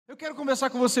quero conversar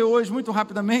com você hoje, muito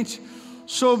rapidamente,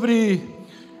 sobre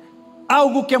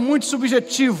algo que é muito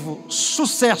subjetivo: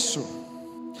 sucesso.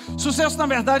 Sucesso, na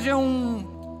verdade, é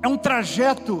um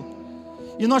trajeto,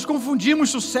 e nós confundimos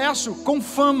sucesso com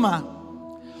fama.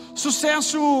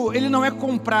 Sucesso, ele não é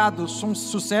comprado,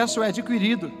 sucesso é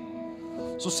adquirido.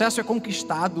 Sucesso é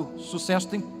conquistado, sucesso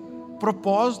tem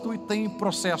propósito e tem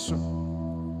processo.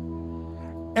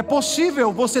 É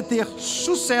possível você ter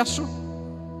sucesso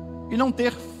e não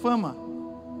ter fama.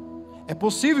 É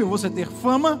possível você ter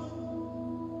fama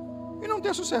e não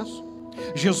ter sucesso.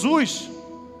 Jesus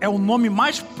é o nome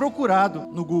mais procurado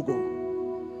no Google.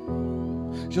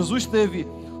 Jesus teve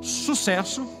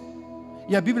sucesso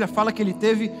e a Bíblia fala que ele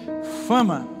teve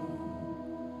fama.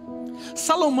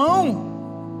 Salomão,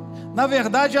 na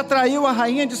verdade, atraiu a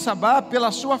rainha de Sabá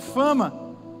pela sua fama.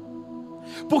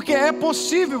 Porque é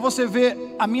possível você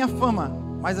ver a minha fama,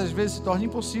 mas às vezes se torna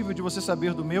impossível de você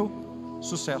saber do meu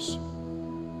sucesso.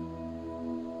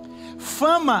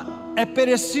 Fama é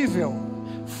perecível,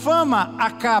 fama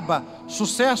acaba,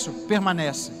 sucesso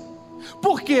permanece.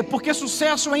 Por quê? Porque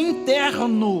sucesso é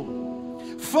interno.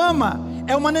 Fama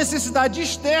é uma necessidade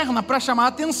externa para chamar a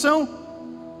atenção,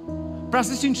 para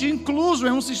se sentir incluso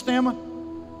em um sistema.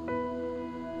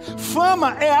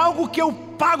 Fama é algo que eu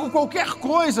pago qualquer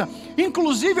coisa,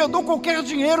 inclusive eu dou qualquer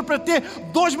dinheiro para ter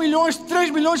 2 milhões,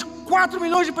 3 milhões, 4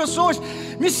 milhões de pessoas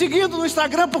me seguindo no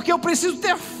Instagram, porque eu preciso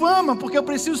ter fama, porque eu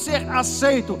preciso ser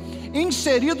aceito,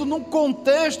 inserido num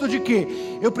contexto de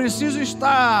que eu preciso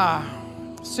estar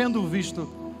sendo visto.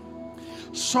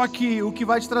 Só que o que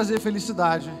vai te trazer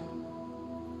felicidade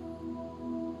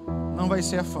não vai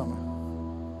ser a fama.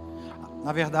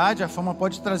 Na verdade, a fama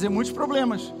pode trazer muitos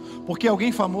problemas, porque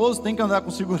alguém famoso tem que andar com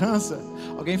segurança,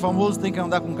 alguém famoso tem que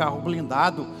andar com um carro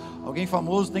blindado, alguém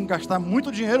famoso tem que gastar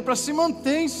muito dinheiro para se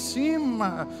manter em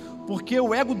cima, porque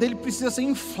o ego dele precisa ser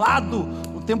inflado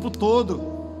o tempo todo,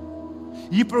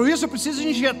 e por isso eu preciso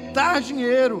injetar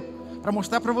dinheiro para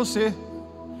mostrar para você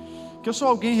que eu sou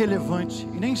alguém relevante.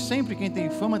 E nem sempre quem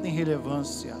tem fama tem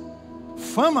relevância.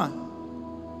 Fama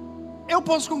eu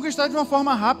posso conquistar de uma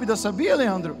forma rápida, sabia,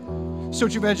 Leandro? Se eu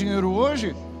tiver dinheiro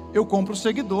hoje, eu compro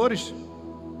seguidores.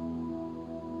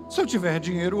 Se eu tiver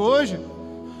dinheiro hoje,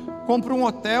 compro um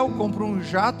hotel, compro um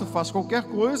jato, faço qualquer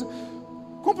coisa,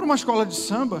 compro uma escola de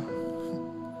samba.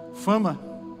 Fama,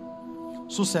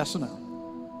 sucesso não.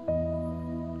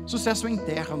 Sucesso é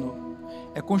interno,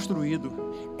 é construído,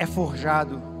 é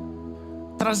forjado.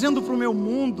 Trazendo para o meu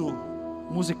mundo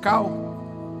musical,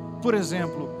 por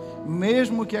exemplo,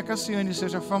 mesmo que a Cassiane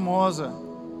seja famosa,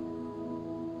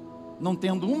 não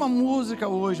tendo uma música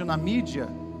hoje na mídia,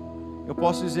 eu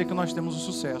posso dizer que nós temos o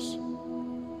sucesso.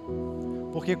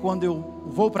 Porque quando eu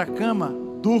vou para a cama,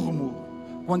 durmo.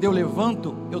 Quando eu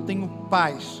levanto, eu tenho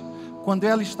paz. Quando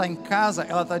ela está em casa,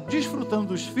 ela está desfrutando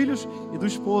dos filhos e do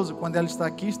esposo. Quando ela está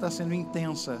aqui, está sendo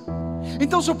intensa.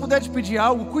 Então, se eu puder te pedir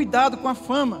algo, cuidado com a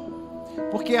fama.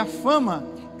 Porque a fama,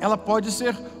 ela pode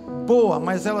ser boa,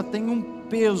 mas ela tem um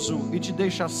peso e te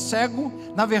deixa cego,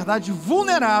 na verdade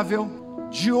vulnerável,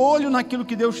 de olho naquilo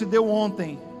que Deus te deu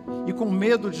ontem e com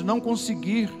medo de não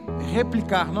conseguir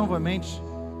replicar novamente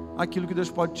aquilo que Deus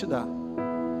pode te dar.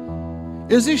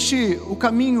 Existe o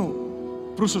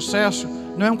caminho para o sucesso,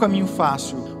 não é um caminho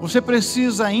fácil. Você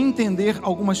precisa entender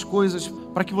algumas coisas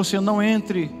para que você não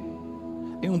entre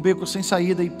em um beco sem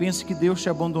saída e pense que Deus te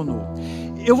abandonou.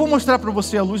 Eu vou mostrar para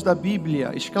você a luz da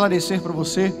Bíblia, esclarecer para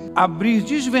você, abrir,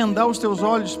 desvendar os teus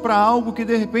olhos para algo que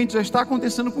de repente já está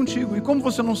acontecendo contigo. E como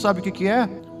você não sabe o que é,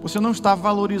 você não está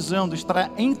valorizando, está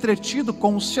entretido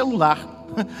com o celular.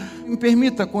 Me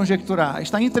permita conjecturar,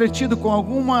 está entretido com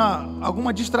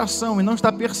alguma distração e não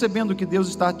está percebendo que Deus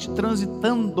está te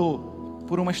transitando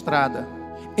por uma estrada.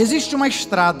 Existe uma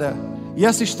estrada, e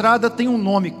essa estrada tem um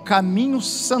nome: Caminho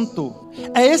Santo.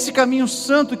 É esse caminho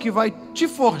santo que vai te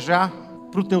forjar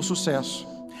para o teu sucesso.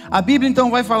 A Bíblia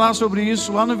então vai falar sobre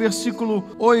isso lá no versículo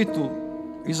 8,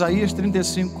 Isaías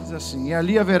 35, diz assim: e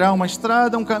ali haverá uma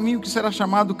estrada, um caminho que será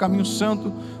chamado Caminho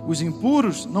Santo, os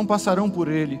impuros não passarão por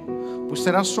ele, pois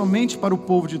será somente para o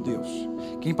povo de Deus.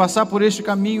 Quem passar por este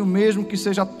caminho, mesmo que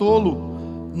seja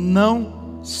tolo,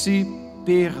 não se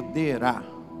perderá.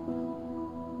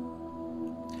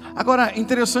 Agora,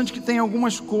 interessante que tem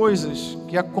algumas coisas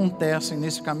que acontecem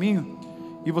nesse caminho,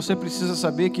 e você precisa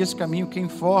saber que esse caminho, quem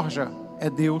forja é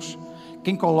Deus,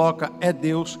 quem coloca é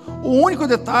Deus. O único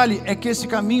detalhe é que esse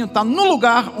caminho está no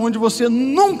lugar onde você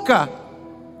nunca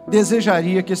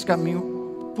desejaria que esse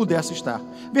caminho pudesse estar.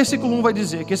 Versículo 1 vai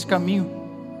dizer que esse caminho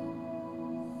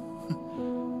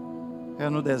é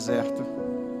no deserto.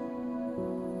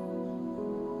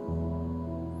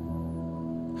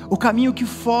 O caminho que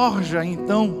forja,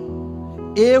 então,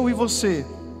 eu e você,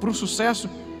 para o sucesso,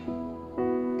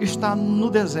 está no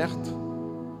deserto.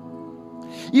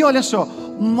 E olha só,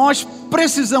 nós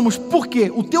precisamos,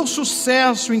 porque o teu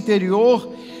sucesso interior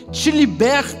te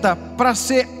liberta para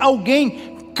ser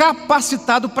alguém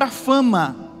capacitado para a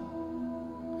fama.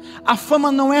 A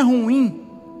fama não é ruim,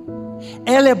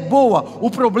 ela é boa.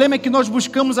 O problema é que nós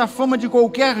buscamos a fama de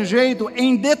qualquer jeito,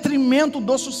 em detrimento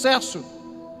do sucesso.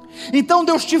 Então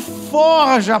Deus te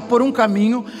forja por um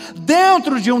caminho,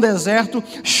 dentro de um deserto,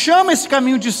 chama esse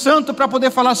caminho de santo para poder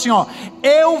falar assim, ó,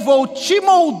 eu vou te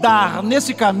moldar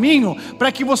nesse caminho para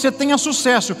que você tenha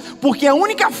sucesso, porque a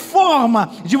única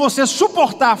forma de você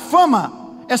suportar a fama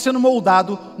é sendo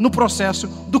moldado no processo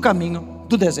do caminho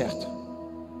do deserto.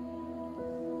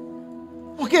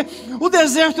 Porque o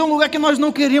deserto é um lugar que nós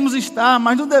não queríamos estar,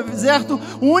 mas no deserto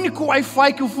o único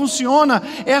Wi-Fi que funciona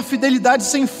é a fidelidade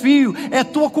sem fio, é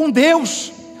tua com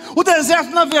Deus. O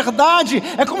deserto, na verdade,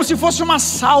 é como se fosse uma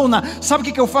sauna. Sabe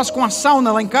o que eu faço com a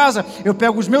sauna lá em casa? Eu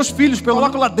pego os meus filhos,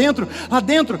 coloco lá dentro. Lá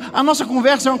dentro, a nossa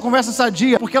conversa é uma conversa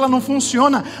sadia, porque ela não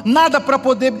funciona nada para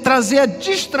poder trazer a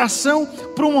distração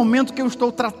para o momento que eu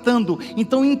estou tratando.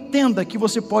 Então entenda que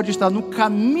você pode estar no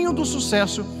caminho do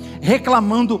sucesso,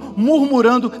 reclamando,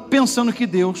 murmurando, pensando que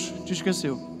Deus te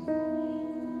esqueceu.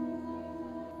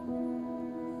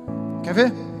 Quer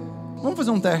ver? Vamos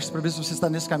fazer um teste para ver se você está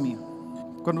nesse caminho.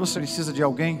 Quando você precisa de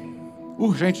alguém,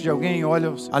 urgente de alguém,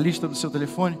 olha a lista do seu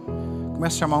telefone,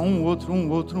 começa a chamar um outro,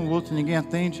 ninguém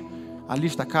atende, a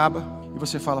lista acaba e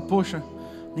você fala, poxa,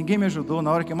 ninguém me ajudou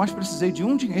na hora que eu mais precisei de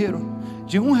um dinheiro,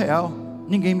 de R$1,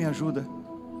 ninguém me ajuda.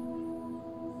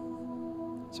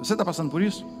 Se você está passando por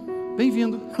isso,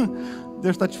 bem-vindo.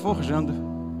 Deus está te forjando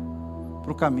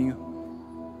para o caminho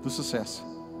do sucesso.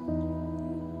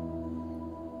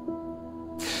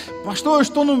 Pastor, eu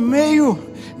estou no meio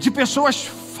de pessoas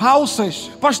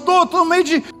falsas. Pastor, eu estou no meio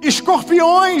de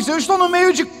escorpiões. Eu estou no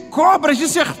meio de cobras, de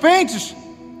serpentes.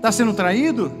 Está sendo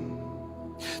traído?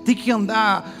 Tem que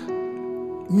andar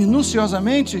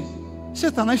minuciosamente. Você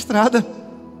está na estrada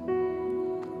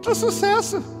do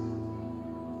sucesso.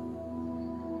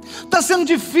 Está sendo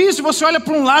difícil, você olha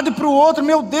para um lado e para o outro,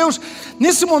 meu Deus,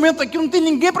 nesse momento aqui não tem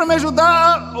ninguém para me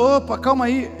ajudar. Opa, calma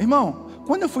aí, irmão.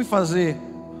 Quando eu fui fazer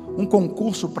um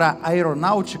concurso para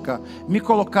aeronáutica, me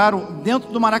colocaram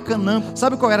dentro do Maracanã.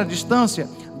 Sabe qual era a distância?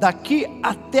 Daqui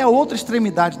até a outra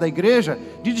extremidade da igreja,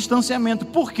 de distanciamento.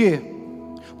 Por quê?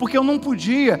 Porque eu não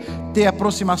podia ter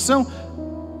aproximação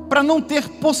para não ter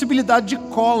possibilidade de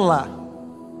cola.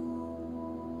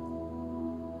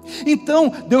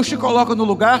 Então, Deus te coloca no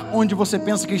lugar onde você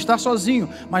pensa que está sozinho,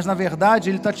 mas na verdade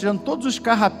Ele está tirando todos os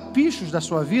carrapichos da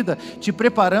sua vida, te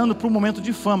preparando para um momento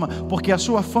de fama, porque a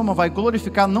sua fama vai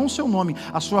glorificar não o seu nome,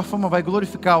 a sua fama vai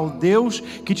glorificar o Deus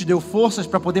que te deu forças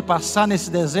para poder passar nesse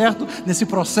deserto, nesse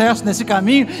processo, nesse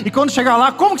caminho. E quando chegar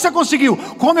lá, como que você conseguiu?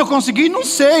 Como eu consegui? Não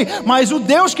sei, mas o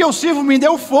Deus que eu sirvo me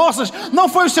deu forças. Não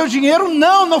foi o seu dinheiro?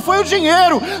 Não foi o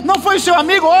dinheiro, não foi o seu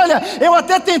amigo. Olha, eu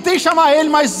até tentei chamar ele,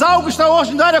 mas algo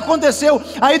extraordinário aconteceu.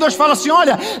 Aí Deus fala assim,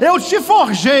 olha, eu te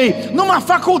forjei numa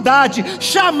faculdade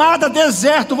chamada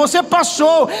deserto, você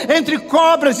passou entre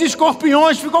cobras e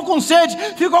escorpiões, ficou com sede,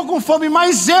 ficou com fome,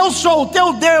 mas eu sou o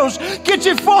teu Deus, que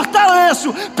te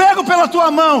fortaleço, pego pela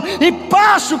tua mão e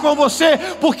passo com você,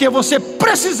 porque você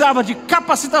precisava de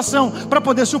capacitação para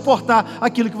poder suportar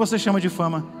aquilo que você chama de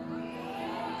fama.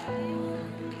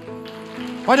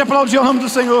 Pode aplaudir o nome do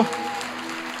Senhor.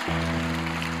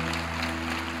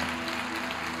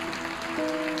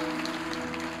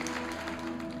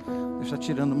 Está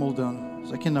tirando, moldando.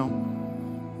 Isso aqui não.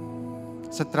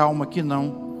 Esse trauma aqui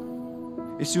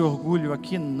não. Esse orgulho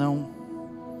aqui não.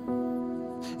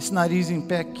 Esse nariz em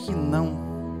pé aqui não.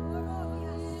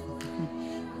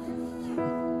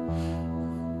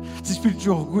 Esse espírito de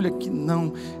orgulho aqui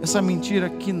não. Essa mentira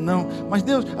aqui não. Mas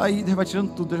Deus, aí Deus vai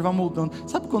tirando tudo, Deus vai moldando.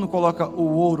 Sabe quando coloca o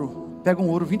ouro? Pega um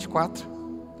ouro 24,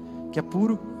 que é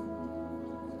puro.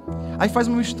 Aí faz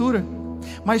uma mistura.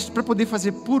 Mas para poder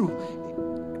fazer puro,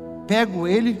 pego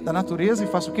ele da natureza e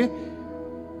faço o quê?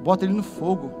 Boto ele no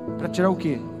fogo para tirar o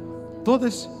quê?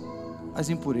 Todas as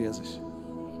impurezas.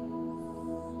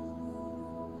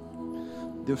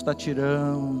 Deus está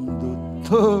tirando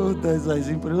todas as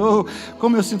impurezas. Oh,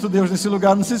 como eu sinto Deus nesse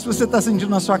lugar. Não sei se você está sentindo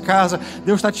na sua casa.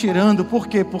 Deus está tirando. Por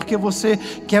quê? Porque você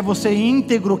quer você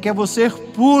íntegro, quer você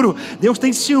puro. Deus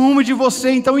tem ciúme de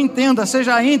você. Então entenda,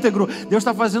 seja íntegro. Deus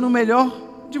está fazendo o melhor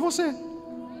de você.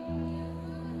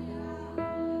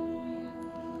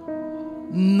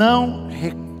 Não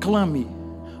reclame,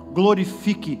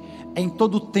 glorifique em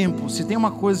todo o tempo. Se tem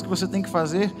uma coisa que você tem que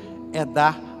fazer, é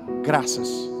dar graças.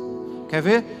 Quer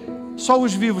ver? Só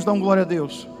os vivos dão glória a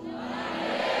Deus.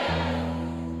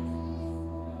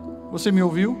 Você me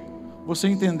ouviu? Você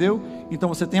entendeu? Então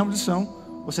você tem audição,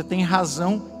 você tem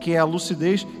razão, que é a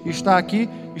lucidez, está aqui,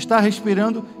 está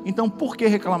respirando. Então por que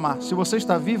reclamar? Se você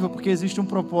está vivo, é porque existe um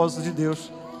propósito de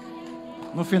Deus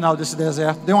no final desse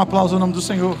deserto. Dê um aplauso ao nome do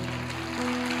Senhor.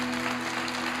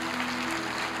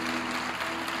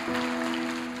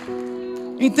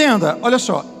 Entenda, olha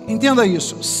só, entenda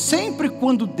isso. Sempre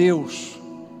quando Deus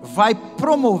vai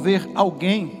promover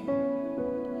alguém,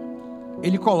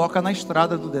 Ele coloca na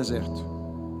estrada do deserto.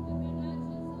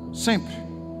 Sempre.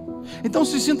 Então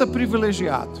se sinta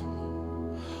privilegiado.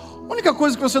 A única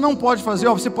coisa que você não pode fazer,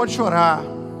 você pode chorar,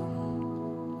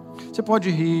 você pode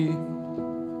rir,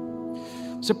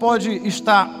 você pode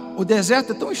estar... O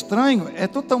deserto é tão estranho, é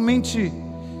totalmente...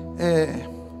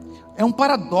 É um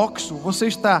paradoxo. Você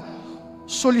está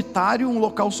solitário, um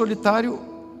local solitário,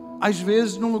 às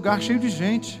vezes num lugar cheio de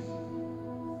gente.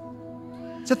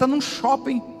 Você está num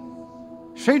shopping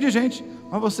cheio de gente,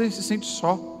 mas você se sente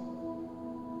só.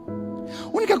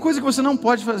 A única coisa que você não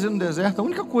pode fazer no deserto, a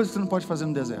única coisa que você não pode fazer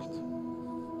no deserto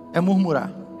é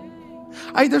murmurar.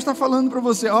 Aí Deus está falando para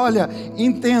você, olha,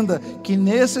 entenda que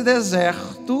nesse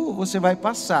deserto você vai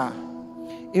passar,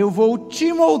 eu vou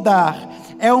te moldar,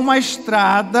 é uma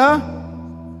estrada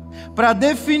para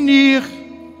definir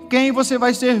quem você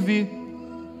vai servir.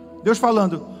 Deus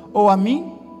falando, ou a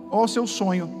mim, ou ao seu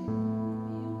sonho.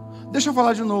 Deixa eu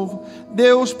falar de novo.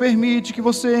 Deus permite que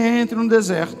você entre no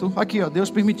deserto. Aqui, Deus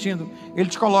permitindo. Ele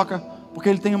te coloca, porque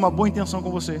Ele tem uma boa intenção com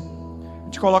você. Ele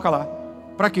te coloca lá.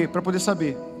 Para quê? Para poder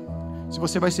saber se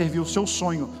você vai servir o seu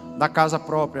sonho da casa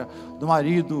própria, do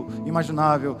marido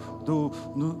imaginável, do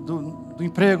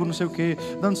emprego, não sei o quê,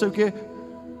 não sei o quê.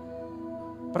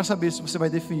 Para saber se você vai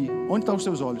definir onde estão os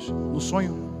seus olhos, no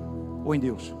sonho ou em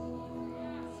Deus.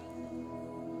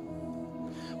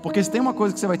 Porque se tem uma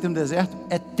coisa que você vai ter no deserto,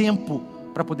 é tempo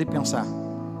para poder pensar.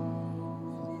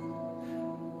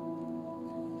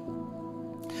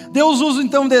 Deus usa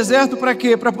então o deserto para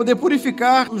quê? Para poder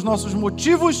purificar os nossos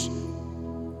motivos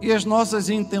e as nossas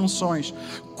intenções.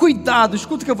 Cuidado,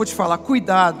 escuta o que eu vou te falar,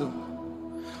 cuidado.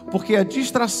 Porque a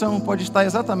distração pode estar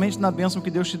exatamente na bênção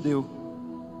que Deus te deu.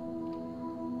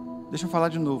 Deixa eu falar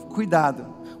de novo, cuidado.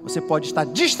 Você pode estar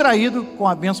distraído com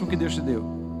a bênção que Deus te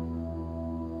deu.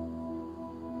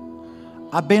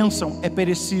 A bênção é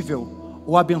perecível,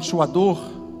 o abençoador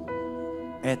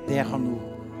é eterno.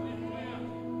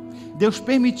 Deus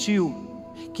permitiu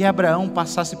que Abraão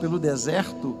passasse pelo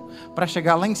deserto para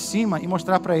chegar lá em cima e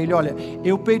mostrar para ele, olha,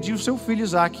 eu pedi o seu filho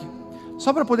Isaque,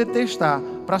 só para poder testar,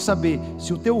 para saber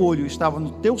se o teu olho estava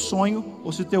no teu sonho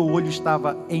ou se o teu olho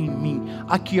estava em mim.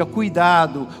 Aqui,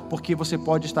 cuidado, porque você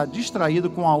pode estar distraído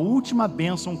com a última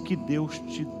bênção que Deus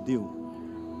te deu.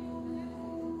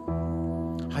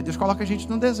 Aí Deus coloca a gente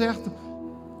no deserto.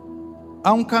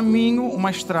 Há um caminho, uma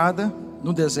estrada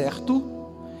no deserto,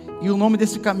 e o nome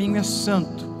desse caminho é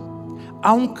santo.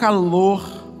 Há um calor,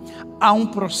 há um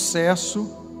processo,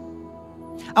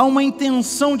 há uma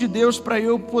intenção de Deus para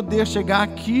eu poder chegar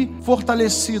aqui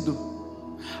fortalecido.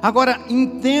 Agora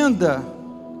entenda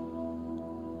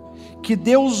que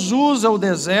Deus usa o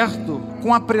deserto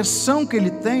com a pressão que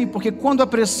Ele tem, porque quando a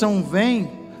pressão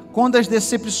vem, quando as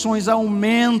decepções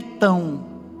aumentam,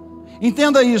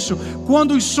 entenda isso,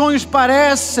 quando os sonhos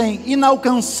parecem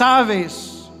inalcançáveis,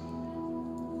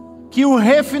 que o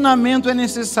refinamento é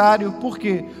necessário. Por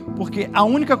quê? Porque a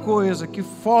única coisa que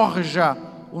forja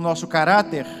o nosso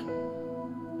caráter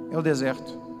é o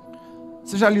deserto.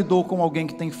 Você já lidou com alguém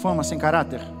que tem fama sem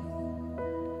caráter?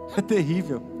 É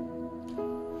terrível.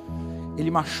 Ele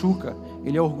machuca,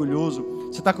 ele é orgulhoso.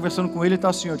 Você está conversando com ele e está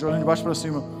assim, de olhando de baixo para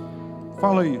cima.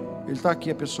 Fala aí, ele está aqui,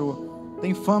 a pessoa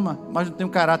tem fama, mas não tem um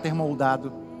caráter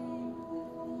moldado.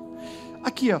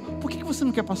 Aqui, por que você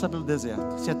não quer passar pelo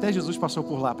deserto? Se até Jesus passou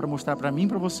por lá para mostrar para mim e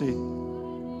para você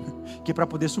que para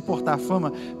poder suportar a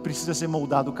fama precisa ser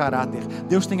moldado o caráter.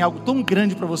 Deus tem algo tão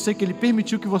grande para você que Ele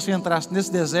permitiu que você entrasse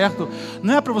nesse deserto.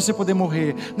 Não é para você poder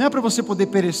morrer, não é para você poder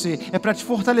perecer, é para te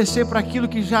fortalecer para aquilo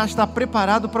que já está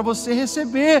preparado para você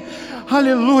receber.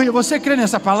 Aleluia, você crê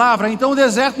nessa palavra? Então o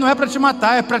deserto não é para te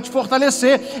matar, é para te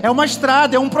fortalecer, é uma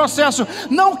estrada, é um processo.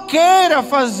 Não queira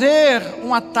fazer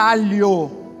um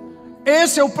atalho.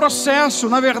 Esse é o processo,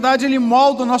 na verdade ele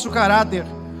molda o nosso caráter.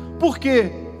 Por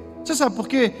quê? Você sabe por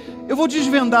quê? Eu vou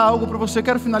desvendar algo para você,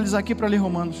 quero finalizar aqui para ler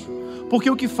Romanos. Porque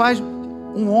o que faz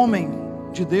um homem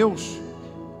de Deus,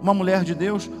 uma mulher de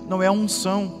Deus, não é a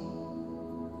unção.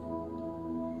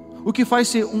 O que faz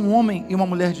ser um homem e uma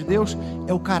mulher de Deus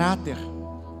é o caráter.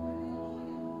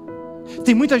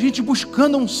 Tem muita gente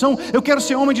buscando a unção. Eu quero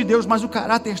ser homem de Deus, mas o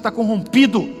caráter está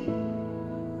corrompido.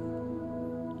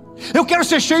 Eu quero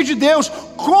ser cheio de Deus.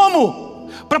 Como?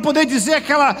 para poder dizer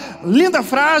aquela linda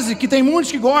frase que tem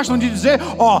muitos que gostam de dizer: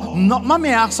 uma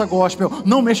ameaça gospel,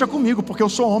 não mexa comigo, porque eu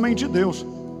sou homem de Deus.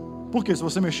 Porque se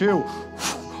você mexeu,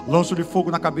 lanço-lhe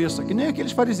fogo na cabeça, que nem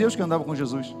aqueles fariseus que andavam com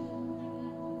Jesus.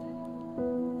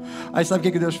 Aí sabe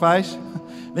o que Deus faz?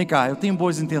 Vem cá, eu tenho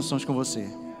boas intenções com você.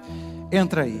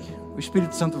 Entra aí. O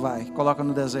Espírito Santo vai, coloca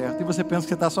no deserto. E você pensa que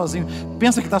você está sozinho.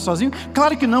 Pensa que está sozinho?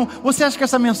 Claro que não. Você acha que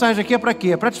essa mensagem aqui é para quê?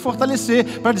 É para te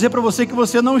fortalecer, para dizer para você que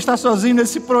você não está sozinho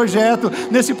nesse projeto,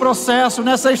 nesse processo,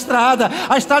 nessa estrada.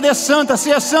 A estrada é santa.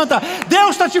 Se é santa, Deus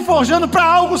está te forjando para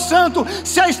algo santo.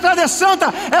 Se a estrada é santa,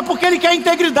 é porque Ele quer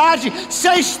integridade. Se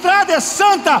a estrada é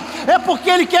santa, é porque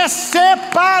Ele quer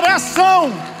separação.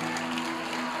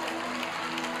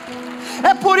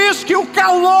 É por isso que o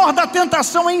calor da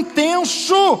tentação é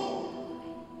intenso.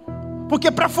 Porque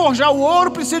para forjar o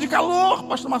ouro precisa de calor,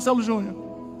 pastor Marcelo Júnior.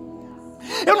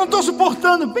 Eu não estou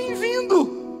suportando,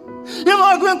 bem-vindo. Eu não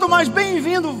aguento mais,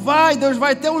 bem-vindo. Deus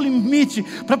vai até o limite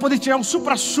para poder tirar o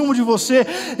supra-sumo de você.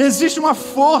 Existe uma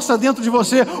força dentro de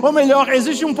você, ou melhor,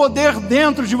 existe um poder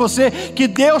dentro de você que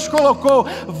Deus colocou.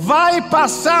 Vai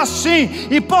passar sim.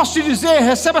 E posso te dizer,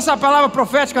 receba essa palavra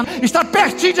profética, está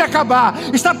pertinho de acabar.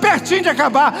 Está pertinho de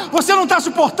acabar. Você não está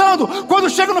suportando. Quando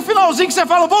chega no finalzinho que você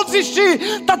fala: vou desistir,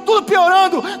 está tudo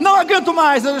piorando, não aguento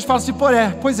mais. Deus fala assim: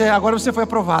 pois é, agora você foi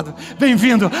aprovado.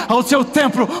 Bem-vindo ao seu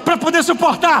templo para poder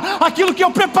suportar aquilo que eu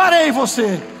preparei em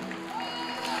você.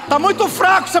 Está muito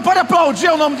fraco, você pode aplaudir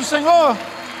o nome do Senhor.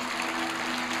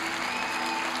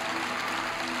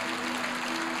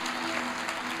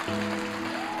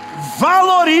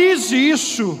 Valorize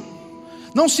isso.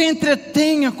 Não se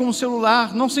entretenha com o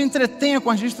celular, não se entretenha com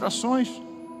as distrações.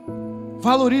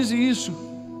 Valorize isso.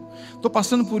 Estou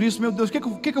passando por isso, meu Deus,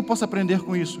 o que eu posso aprender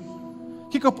com isso?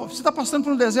 Você está passando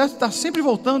por um deserto, está sempre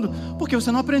voltando, porque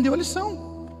você não aprendeu a lição.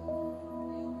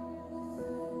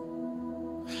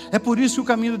 É por isso que o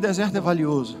caminho do deserto é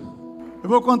valioso. Eu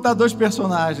vou contar 2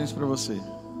 personagens para você: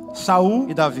 Saul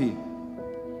e Davi.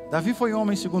 Davi foi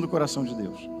homem segundo o coração de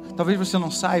Deus. Talvez você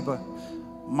não saiba,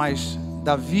 mas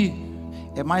Davi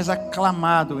é mais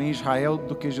aclamado em Israel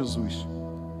do que Jesus.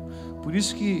 Por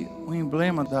isso que o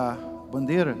emblema da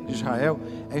bandeira de Israel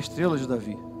é a estrela de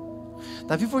Davi.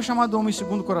 Davi foi chamado homem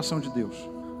segundo o coração de Deus,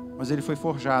 mas ele foi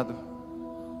forjado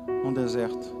num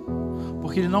deserto,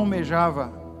 porque ele não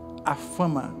almejava a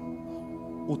fama,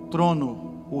 o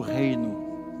trono, o reino.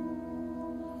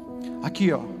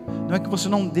 Aqui não é que você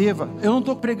não deva. Eu não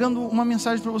estou pregando uma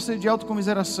mensagem para você de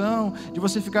autocomiseração, de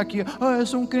você ficar aqui: eu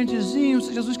sou um crentezinho,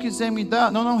 se Jesus quiser me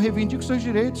dar. Não, reivindique os seus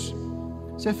direitos.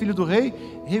 Você é filho do rei,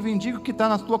 reivindique o que está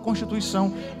na tua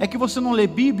Constituição. É que você não lê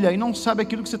Bíblia e não sabe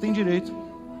aquilo que você tem direito.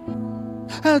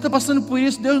 Eu estou passando por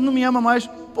isso, Deus não me ama mais.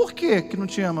 Por que não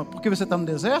te ama? Porque você está no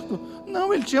deserto?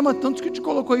 Não, Ele te ama tanto que te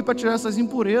colocou aí para tirar essas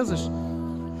impurezas.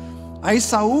 Aí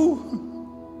Saul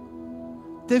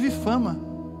teve fama,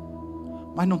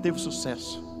 mas não teve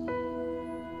sucesso.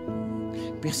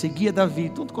 Perseguia Davi,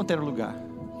 tudo quanto era lugar.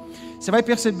 Você vai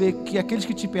perceber que aqueles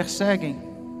que te perseguem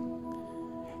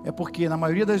é porque, na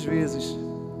maioria das vezes,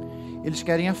 eles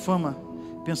querem a fama,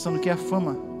 pensando que a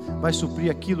fama vai suprir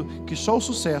aquilo que só o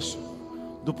sucesso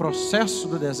do processo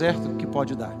do deserto que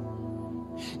pode dar.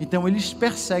 Então eles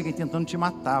perseguem tentando te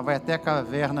matar, vai até a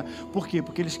caverna. Por quê?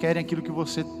 Porque eles querem aquilo que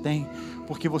você tem,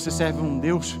 porque você serve um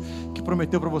Deus que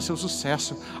prometeu para você o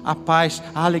sucesso, a paz,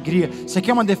 a alegria. Você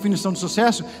quer uma definição de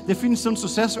sucesso? Definição de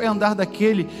sucesso é andar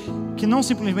daquele que não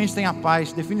simplesmente tem a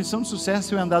paz. Definição de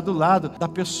sucesso é andar do lado da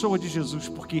pessoa de Jesus,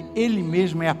 porque Ele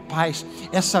mesmo é a paz.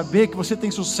 É saber que você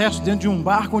tem sucesso dentro de um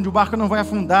barco, onde o barco não vai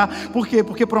afundar. Por quê?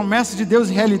 Porque promessa de Deus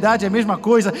e realidade é a mesma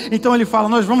coisa. Então Ele fala: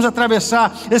 nós vamos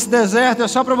atravessar esse deserto,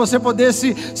 é só para você poder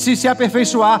se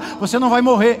aperfeiçoar. Você não vai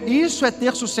morrer. Isso é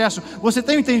ter sucesso. Você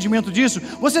tem um entendimento disso?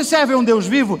 Você serve a um Deus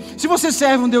vivo? Se você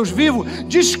serve um Deus vivo,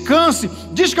 descanse.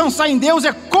 Descansar em Deus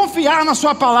é confiar na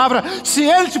sua palavra. Se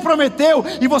Ele te prometeu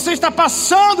e você está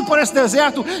passando por esse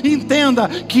deserto, entenda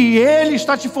que Ele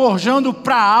está te forjando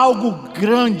para algo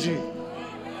grande.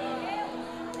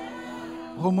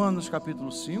 Romanos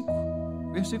capítulo 5,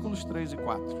 versículos 3 e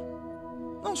 4.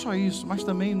 Não só isso, mas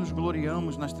também nos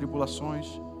gloriamos nas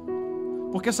tribulações,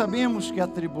 porque sabemos que a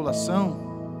tribulação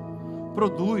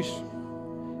produz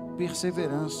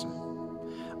perseverança.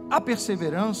 A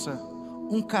perseverança,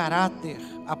 um caráter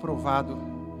aprovado.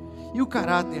 E o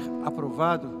caráter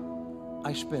aprovado,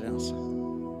 a esperança.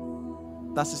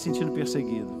 Está se sentindo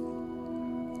perseguido,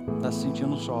 está se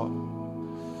sentindo só,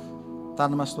 está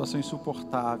numa situação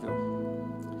insuportável.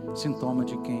 Sintoma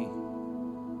de quem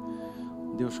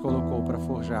Deus colocou para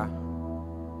forjar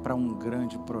para um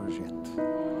grande projeto.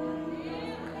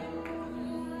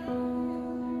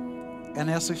 É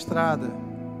nessa estrada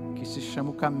que se chama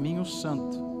o caminho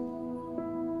santo,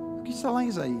 que está lá em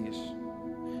Isaías,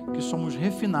 que somos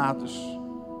refinados,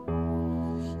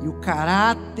 e o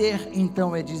caráter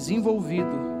então é desenvolvido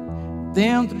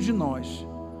dentro de nós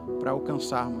para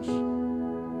alcançarmos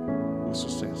o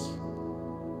sucesso.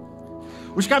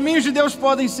 Os caminhos de Deus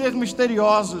podem ser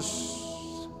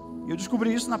misteriosos, e eu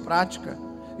descobri isso na prática,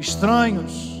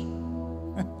 estranhos.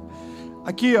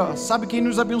 Aqui, ó, sabe quem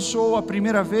nos abençoou a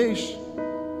primeira vez?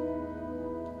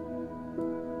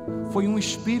 Foi um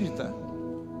espírita.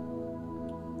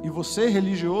 E você,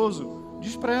 religioso,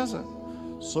 despreza.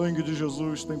 Sangue de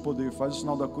Jesus tem poder, faz o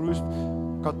sinal da cruz.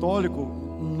 Católico,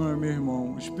 não é meu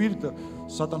irmão. Espírita,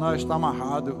 Satanás está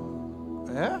amarrado.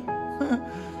 É?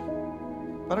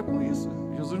 Para com isso.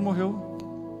 Jesus morreu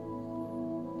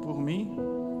por mim,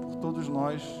 por todos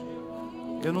nós.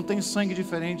 Eu não tenho sangue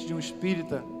diferente de um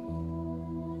espírita.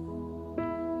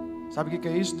 Sabe o que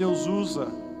é isso? Deus usa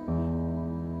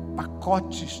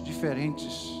pacotes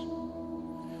diferentes,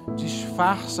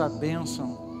 disfarça a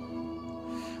bênção,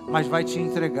 mas vai te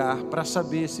entregar para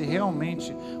saber se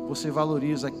realmente você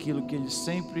valoriza aquilo que Ele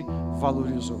sempre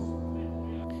valorizou.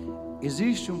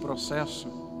 Existe um processo,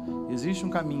 existe um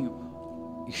caminho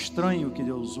estranho que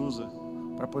Deus usa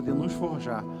para poder nos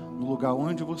forjar no lugar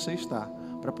onde você está,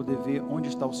 para poder ver onde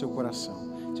está o seu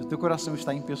coração. Se o teu coração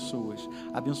está em pessoas,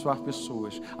 abençoar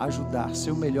pessoas, ajudar,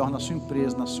 ser o melhor na sua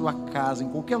empresa, na sua casa, em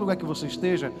qualquer lugar que você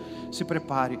esteja, se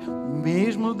prepare,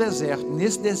 mesmo no deserto,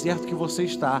 nesse deserto que você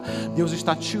está, Deus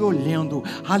está te olhando,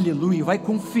 aleluia, vai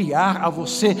confiar a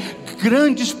você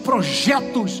grandes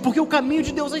projetos, porque o caminho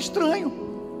de Deus é estranho.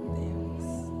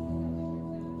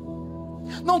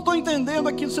 Não estou entendendo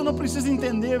aquilo, você não precisa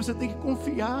entender, você tem que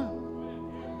confiar.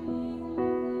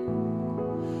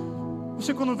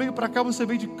 Você, quando veio para cá, você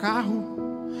veio de carro.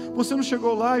 Você não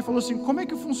chegou lá e falou assim: como é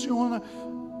que funciona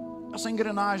essa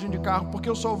engrenagem de carro? Porque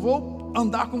eu só vou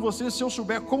andar com você se eu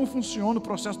souber como funciona o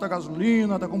processo da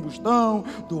gasolina, da combustão,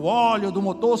 do óleo, do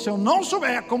motor. Se eu não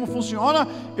souber como funciona,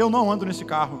 eu não ando nesse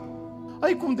carro.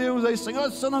 Aí com Deus, aí,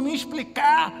 Senhor, se eu não me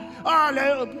explicar,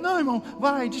 olha, não, irmão,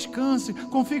 vai, descanse,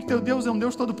 confie que teu Deus é um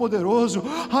Deus todo-poderoso,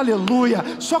 aleluia,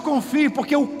 só confie,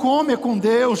 porque o como é com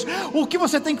Deus. O que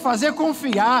você tem que fazer é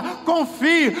confiar,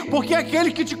 confie, porque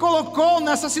aquele que te colocou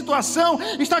nessa situação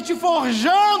está te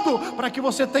forjando para que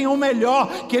você tenha o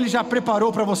melhor que Ele já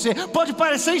preparou para você. Pode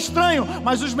parecer estranho,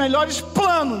 mas os melhores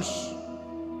planos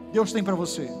Deus tem para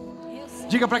você.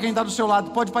 Diga para quem está do seu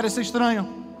lado: pode parecer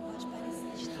estranho,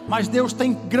 mas Deus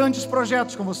tem grandes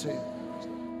projetos com você.